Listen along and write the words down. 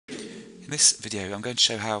this video I'm going to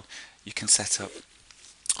show how you can set up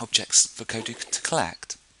objects for Kodu to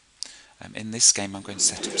collect. In this game I'm going to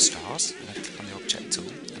set up stars. I'm going to click on the object tool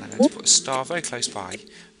and I'm going to put a star very close by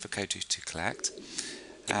for Kodu to collect,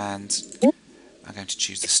 and I'm going to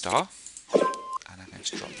choose the star and I'm going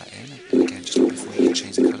to drop that in, and again, just like before, you can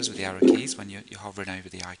change the colours with the arrow keys when you're hovering over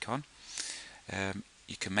the icon.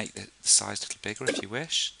 You can make the size a little bigger if you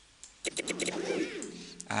wish.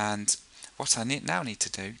 And what I now need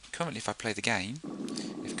to do, currently if I play the game,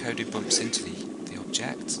 if Kodu bumps into the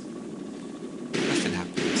object, nothing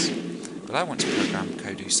happens. But I want to program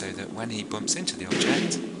Kodu so that when he bumps into the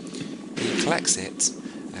object, he collects it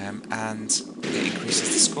and it increases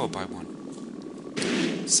the score by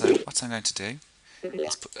 1. So what I'm going to do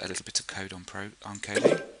is put a little bit of code on Kodu. I'm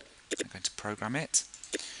going to program it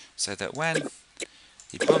so that when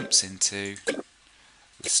he bumps into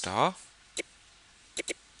the star,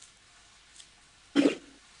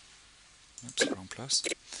 oops, wrong plus,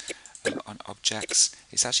 on objects,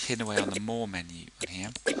 it's actually hidden away on the more menu on here.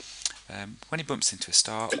 When he bumps into a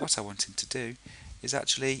star, what I want him to do is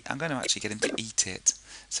I'm going to actually get him to eat it,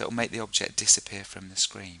 so it will make the object disappear from the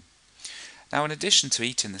screen. Now, in addition to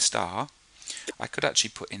eating the star, I could actually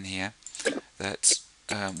put in here that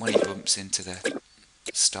when he bumps into the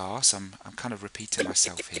star, so I'm kind of repeating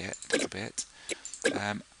myself here a little bit,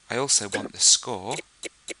 I also want the score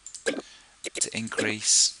to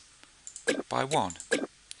increase by 1.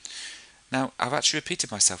 Now, I've actually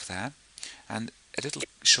repeated myself there, and a little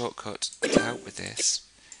shortcut to help with this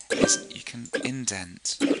is you can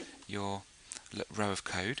indent your row of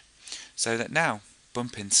code so that now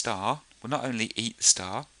bumping star will not only eat the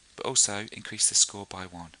star but also increase the score by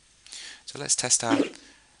 1. So let's test our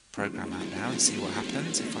program out now and see what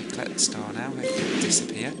happens. If I collect the star now, hopefully it will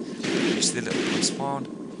disappear. You see the little +1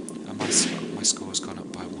 and my score has gone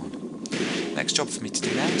up by 1. Next job for me to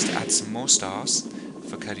do now is to add some more stars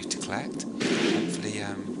for Kodu to collect. Hopefully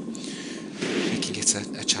we can get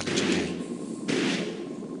a challenging game.